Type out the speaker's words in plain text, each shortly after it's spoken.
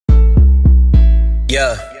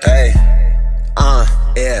Yeah, hey,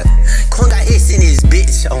 yeah. Quan got hits in his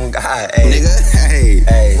bitch, on God, hey. Nigga,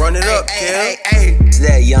 hey, Run it up, hey, kid. hey.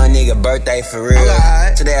 Today a young nigga birthday for real. Oh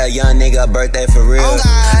God. Today a young nigga birthday for real. Oh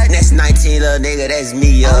God. Next 19 little nigga, that's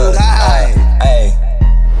me, Oh God. Hey.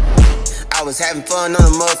 I was having fun on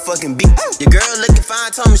the motherfucking beat. Your girl looking fine,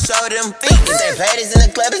 told me show them feet. If they play this in the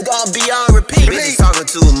club, it's gonna be on repeat. Bitches talking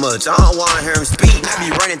too much, I don't wanna hear them speak. I be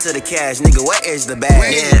running to the cash, nigga, where is the bag?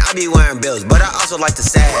 Man, I be wearing bills, but I also like to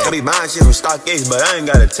sag. I be buying shit from StockX, but I ain't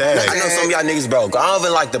got a tag. I know some of y'all niggas broke, I don't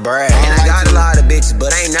even like to brag. And I got a lot of bitches, but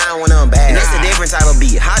ain't not one of them bad. And that's a different type of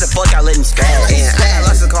beat, how the fuck I let me spaz? And I got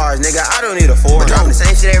lots of cars, nigga, I don't need a Ford. Dropping the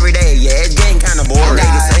same shit every day, yeah, it's getting kinda boring.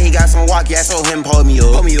 Nigga say he got some walk, yeah, I told him pull me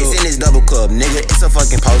up. It's in his double cup, nigga, it's a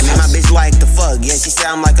fucking post. Man, my bitch like the fuck, yeah, she say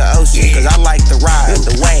I'm like an ocean. Cause I like the ride,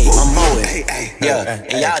 the wave, I'm mowing. Yeah,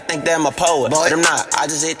 and y'all think that I'm a poet, but I'm not, I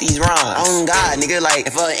just hit these rhymes. Oh God, nigga, like,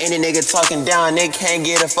 if any nigga talking down, nigga can't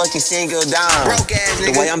get a fucking single dime. Broke ass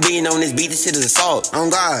nigga. The way I'm beating on this beat, this shit is assault. Oh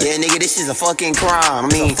God. Yeah, nigga, this is a fucking crime. I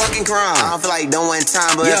mean, fucking crime. I don't feel like doing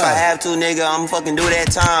time, but if I have to, nigga, I'm fucking do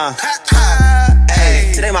that time.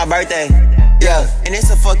 Hey, today my birthday. Yeah, and it's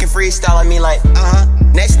a fucking freestyle. I mean, like,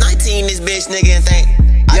 next 19, this bitch nigga and think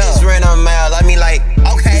I just ran on mouth. I mean, like,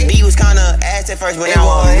 okay, beat was kinda ass at first, but now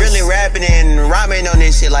I'm really rapping and rhyming on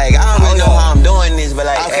this shit. Like, I don't really know how I'm doing this, but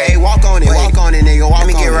like, okay, walk on it, nigga. Let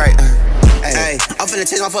me get right. Hey, I'm finna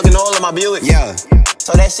change my fucking oil in my Buick. Yeah.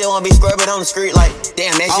 So that shit won't be scrubbing on the street. Like,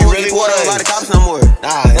 damn, that shit really was. A lot of cops no more.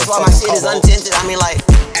 Nah, that's why my shit is untinted. I mean, like,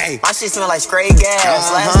 my shit smell like straight gas.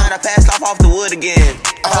 Last night I passed off the wood again.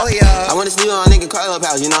 Oh yeah. I went to sleep on my nigga Carlo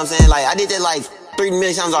house. You know what I'm saying? Like, I did that like 3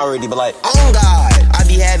 million times already, but like, oh God, I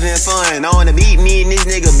be having fun. On the beat, me and this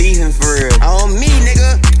nigga beefing for real. On me,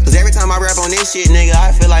 nigga. Cause every time I rap on this shit, nigga,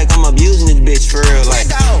 I feel like I'm abusing this bitch for real. Like,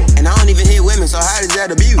 and I don't even hit women, so how is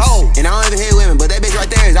that abuse? And I don't even hit women, but that bitch right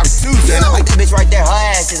there is obtuse. And I like that bitch right there, her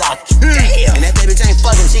ass is out. Damn. And that bitch ain't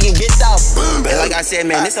fucking, she can get out. And like I said,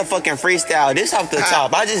 man, this a fucking freestyle. This off the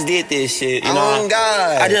top. I just did this shit, you know? Oh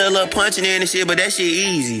God. I did a little punching in and shit, but that shit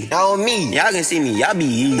easy. On me. Y'all can see me. Y'all be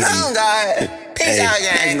easy. Oh God. Peace out,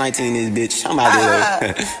 gang. Next 19 this bitch. I'm out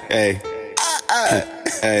there. Hey.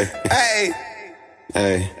 Hey. Hey.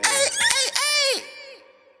 Hey.